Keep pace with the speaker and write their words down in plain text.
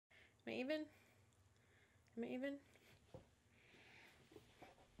I even? Am I even?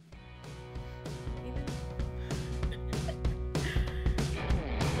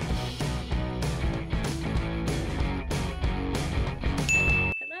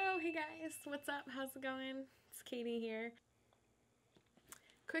 Hello, hey guys, what's up? How's it going? It's Katie here.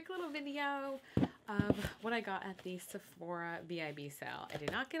 Quick little video of what I got at the Sephora VIB sale. I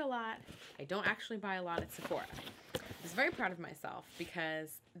did not get a lot. I don't actually buy a lot at Sephora. I was very proud of myself because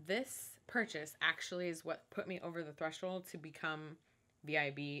this purchase actually is what put me over the threshold to become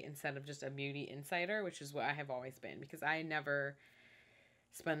VIB instead of just a beauty insider, which is what I have always been, because I never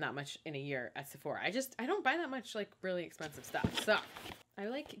spend that much in a year at Sephora. I don't buy that much like really expensive stuff. So I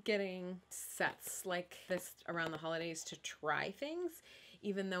like getting sets like this around the holidays to try things,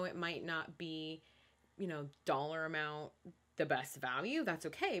 even though it might not be, you know, dollar amount the best value. That's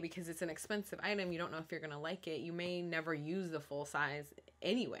okay, because it's an expensive item. You don't know if you're gonna like it. You may never use the full size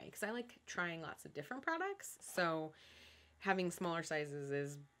anyway, because I like trying lots of different products. So having smaller sizes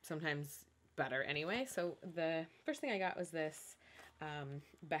is sometimes better anyway. So the first thing I got was this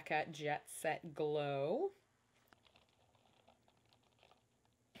Becca Jet Set Glow.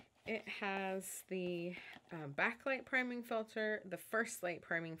 It has the backlight priming filter, the first light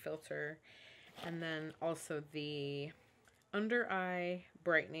priming filter, and then also the under eye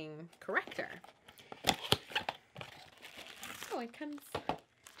brightening corrector. Oh, it comes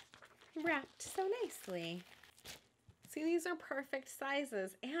wrapped so nicely. See, these are perfect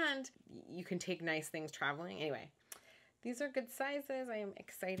sizes, and you can take nice things traveling. Anyway, these are good sizes. I am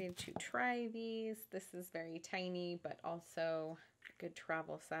excited to try these. This is very tiny, but also good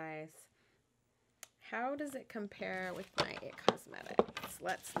travel size. How does it compare with my It Cosmetics?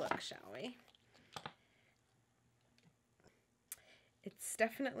 Let's look, shall we? It's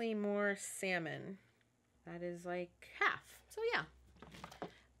definitely more salmon. That is like half. So yeah.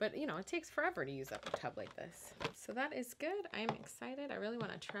 But, you know, it takes forever to use up a tub like this. So that is good. I'm excited. I really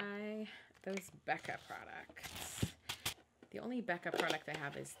want to try those Becca products. The only Becca product I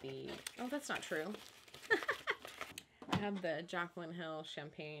have is the... Oh, that's not true. I have the Jaclyn Hill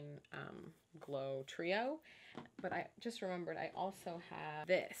Champagne Glow Trio. But I just remembered I also have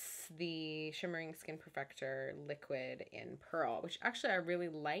this, the Shimmering Skin Perfector Liquid in Pearl, which actually I really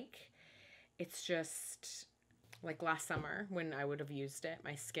like. It's just... like last summer when I would have used it,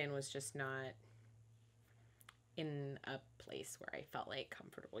 my skin was just not in a place where I felt like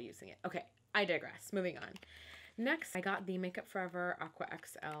comfortable using it. Okay, I digress. Moving on. Next, I got the Makeup Forever Aqua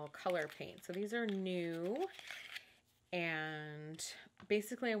XL color paint. So these are new, and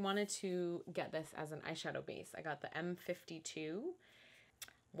basically I wanted to get this as an eyeshadow base. I got the M52.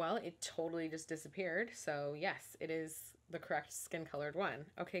 Well, it totally just disappeared. So yes, it is the correct skin colored one.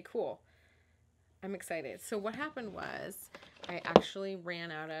 Okay, cool. I'm excited. So what happened was I actually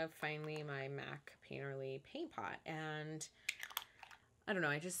ran out of finally my MAC Painterly paint pot, and I don't know,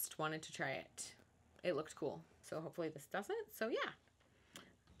 I just wanted to try it. It looked cool. So hopefully this doesn't. So yeah.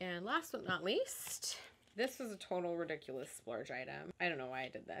 And last but not least, this was a total ridiculous splurge item. I don't know why I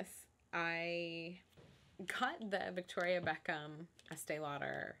did this. I got the Victoria Beckham Estee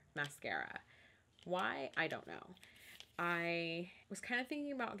Lauder mascara. Why? I don't know. I was kind of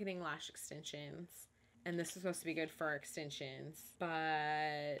thinking about getting lash extensions, and this is supposed to be good for extensions, but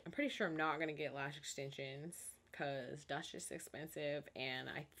I'm pretty sure I'm not going to get lash extensions because that's just expensive, and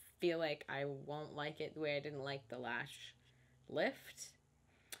I feel like I won't like it the way I didn't like the lash lift.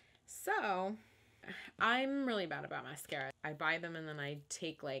 So I'm really bad about mascara. I buy them and then I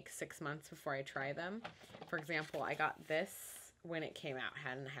take like 6 months before I try them. For example, I got this when it came out,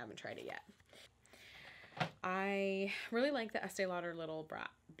 and I haven't tried it yet. I really like the Estee Lauder Little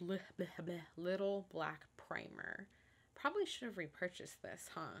Black Primer. Probably should have repurchased this,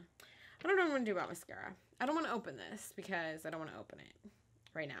 huh? I don't know what I'm going to do about mascara. I don't want to open this because I don't want to open it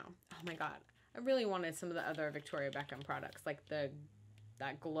right now. Oh my god. I really wanted some of the other Victoria Beckham products, like that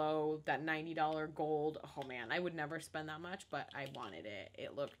glow, that $90 gold. Oh man, I would never spend that much, but I wanted it.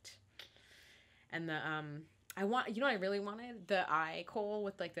 It looked... And the... you know what I really wanted? The eye kohl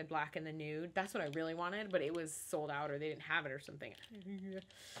with like the black and the nude. That's what I really wanted, but it was sold out or they didn't have it or something.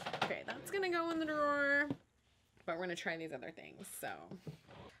 Okay, that's gonna go in the drawer. But we're gonna try these other things, so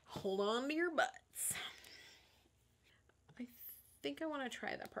hold on to your butts. I think I want to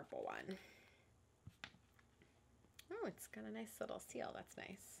try the purple one. Oh, it's got a nice little seal. That's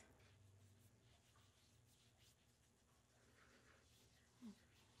nice.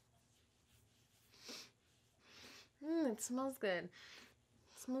 It smells good.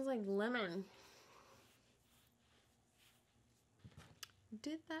 It smells like lemon.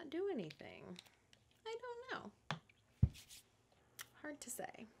 Did that do anything? I don't know. Hard to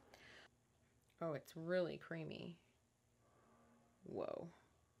say. Oh, it's really creamy. Whoa.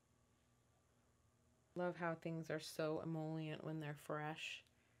 Love how things are so emollient when they're fresh.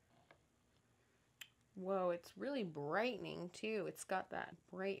 Whoa, it's really brightening too. It's got that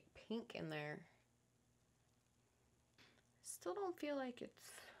bright pink in there. Still don't feel like it's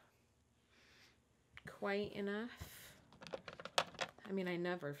quite enough. I mean, I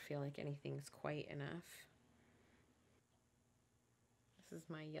never feel like anything's quite enough. This is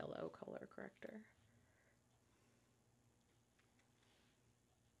my yellow color corrector.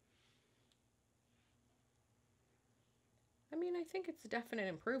 I mean, I think it's a definite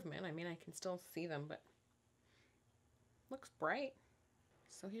improvement. I mean, I can still see them, but looks bright.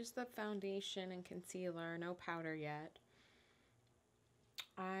 So here's the foundation and concealer, no powder yet.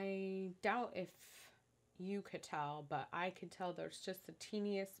 I doubt if you could tell, but I could tell there's just the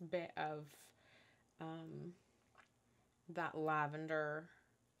teeniest bit of that lavender-ness.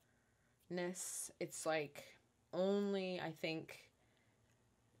 It's like only, I think,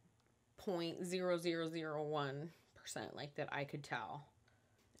 0.0001% like that I could tell.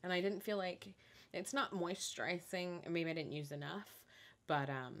 And I didn't feel like, it's not moisturizing, maybe I didn't use enough, but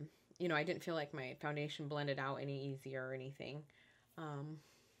you know, I didn't feel like my foundation blended out any easier or anything.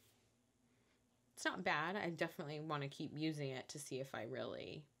 It's not bad. I definitely want to keep using it to see if I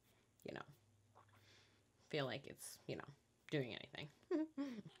really, you know, feel like it's, you know, doing anything.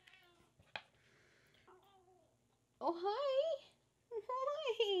 Oh, hi.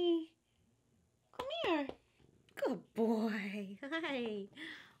 Hi. Come here. Good boy. Hi.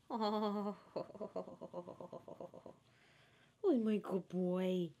 Oh. Oh, my good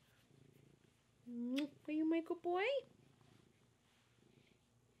boy. Are you my good boy?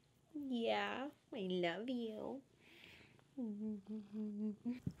 Yeah, I love you.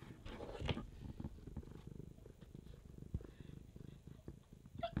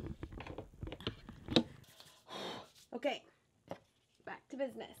 Okay, back to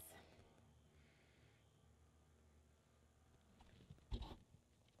business.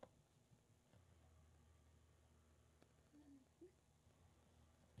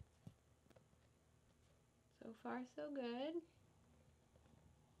 So far, so good.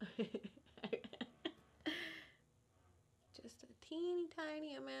 Just a teeny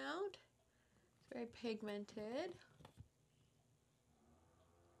tiny amount. It's very pigmented.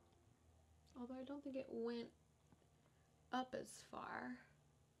 Although I don't think it went up as far.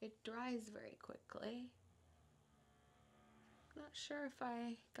 It dries very quickly. Not sure if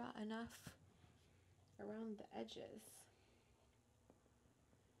I got enough around the edges.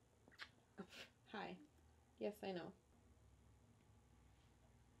 Oh, hi. Yes, I know.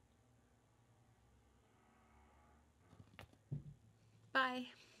 Bye.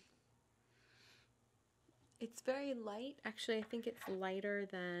 It's very light. Actually, I think it's lighter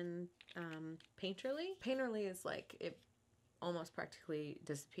than Painterly. Painterly is like, it almost practically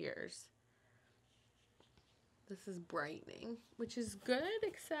disappears. This is brightening, which is good,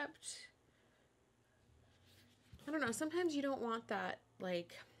 except, I don't know, sometimes you don't want that,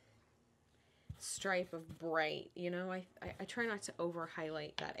 like, stripe of bright, you know? I try not to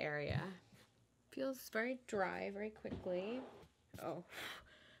over-highlight that area. Feels very dry very quickly. Oh,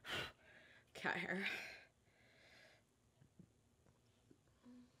 cat hair.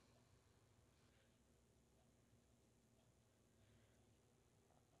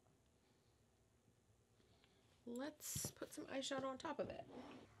 Let's put some eyeshadow on top of it.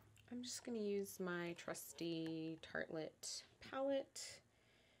 I'm just going to use my trusty Tartelette palette.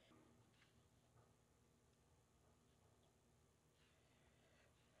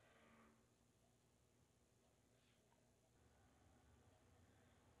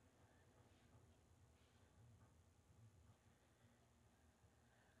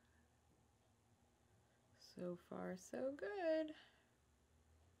 So far, so good.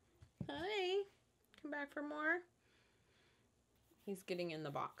 Hi. Come back for more. He's getting in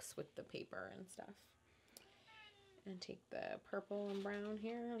the box with the paper and stuff. And take the purple and brown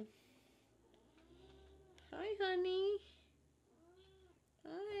here. Hi, honey.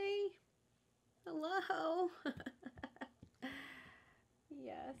 Hi. Hello.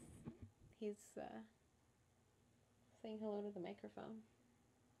 Yes. He's saying hello to the microphone.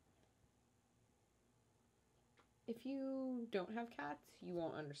 If you don't have cats, you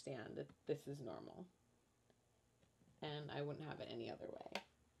won't understand that this is normal. And I wouldn't have it any other way.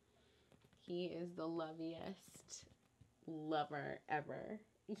 He is the loveliest lover ever.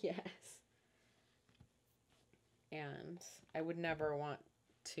 Yes. And I would never want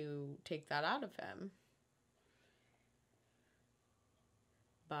to take that out of him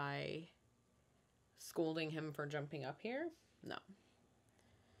by scolding him for jumping up here. No.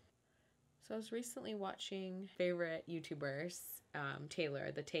 So I was recently watching favorite YouTubers,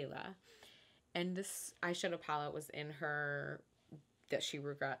 Taylor, the Taylor, and this eyeshadow palette was in her that she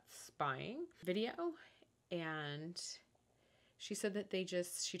regrets buying video, and she said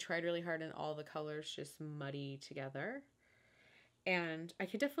that she tried really hard and all the colors just muddy together. And I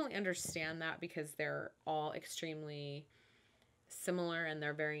could definitely understand that because they're all extremely similar and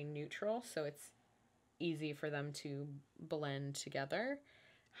they're very neutral, so it's easy for them to blend together.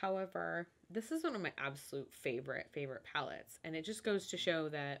 However, this is one of my absolute favorite palettes, and it just goes to show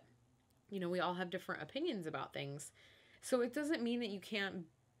that, you know, we all have different opinions about things. So it doesn't mean that you can't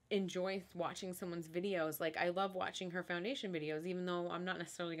enjoy watching someone's videos. Like, I love watching her foundation videos, even though I'm not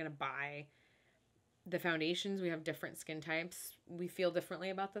necessarily going to buy the foundations. We have different skin types. We feel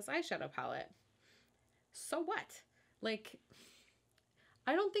differently about this eyeshadow palette. So what? Like,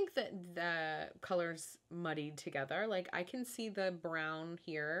 I don't think that the colors muddied together. Like, I can see the brown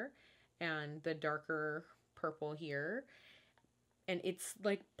here and the darker purple here. And it's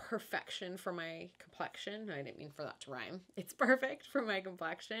like perfection for my complexion. I didn't mean for that to rhyme. It's perfect for my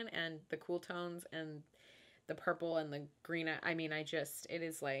complexion and the cool tones and the purple and the green. I mean, it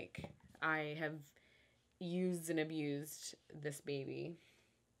is like, I have used and abused this baby.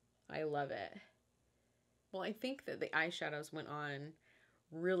 I love it. Well, I think that the eyeshadows went on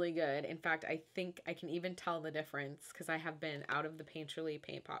really good. In fact, I think I can even tell the difference because I have been out of the Painterly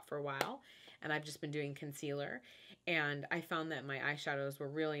paint pot for a while and I've just been doing concealer, and I found that my eyeshadows were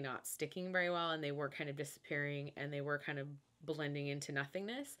really not sticking very well, and they were kind of disappearing and they were kind of blending into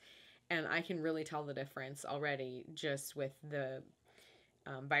nothingness. And I can really tell the difference already just with the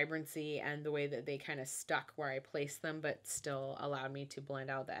vibrancy and the way that they kind of stuck where I placed them but still allowed me to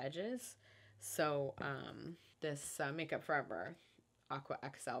blend out the edges. So this Makeup Forever Aqua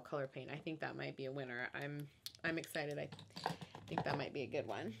XL color paint, I think that might be a winner. I'm excited. I think that might be a good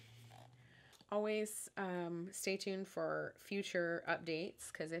one. Always stay tuned for future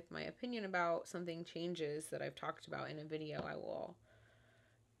updates, because if my opinion about something changes that I've talked about in a video, I will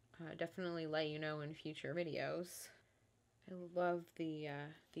definitely let you know in future videos. I love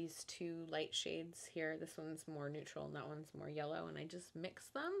these two light shades here. This one's more neutral and that one's more yellow, and I just mix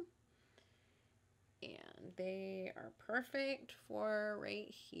them. And they are perfect for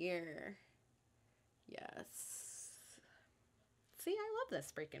right here. Yes. See, I love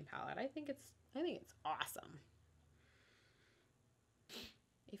this freaking palette. I think it's awesome.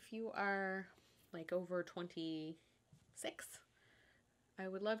 If you are like over 26, I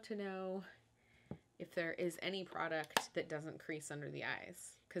would love to know if there is any product that doesn't crease under the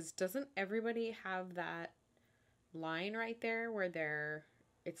eyes. Because doesn't everybody have that line right there where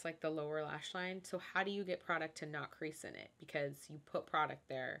it's like the lower lash line? So how do you get product to not crease in it? Because you put product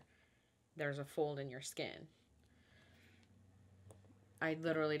there, there's a fold in your skin. I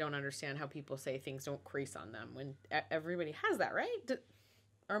literally don't understand how people say things don't crease on them when everybody has that, right?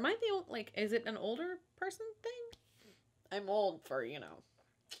 Or am I the old, like, is it an older person thing? I'm old for, you know,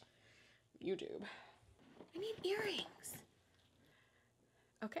 YouTube. I need earrings.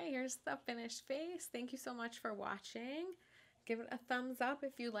 Okay, here's the finished face. Thank you so much for watching. Give it a thumbs up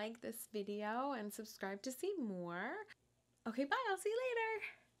if you like this video and subscribe to see more. Okay, bye. I'll see you later.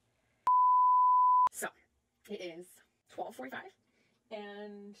 So, it is 12:45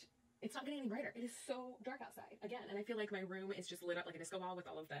 and it's not getting any brighter. It is so dark outside again, and I feel like my room is just lit up like a disco ball with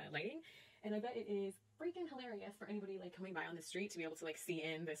all of the lighting, and I bet it is freaking hilarious for anybody like coming by on the street to be able to like see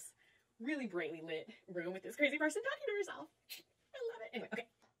in this really brightly lit room with this crazy person talking to herself. I love it. Anyway, okay.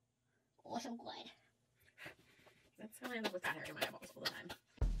 Oh, so good. That's how I end up with that hair in my eyeballs all the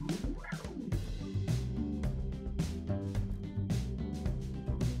time.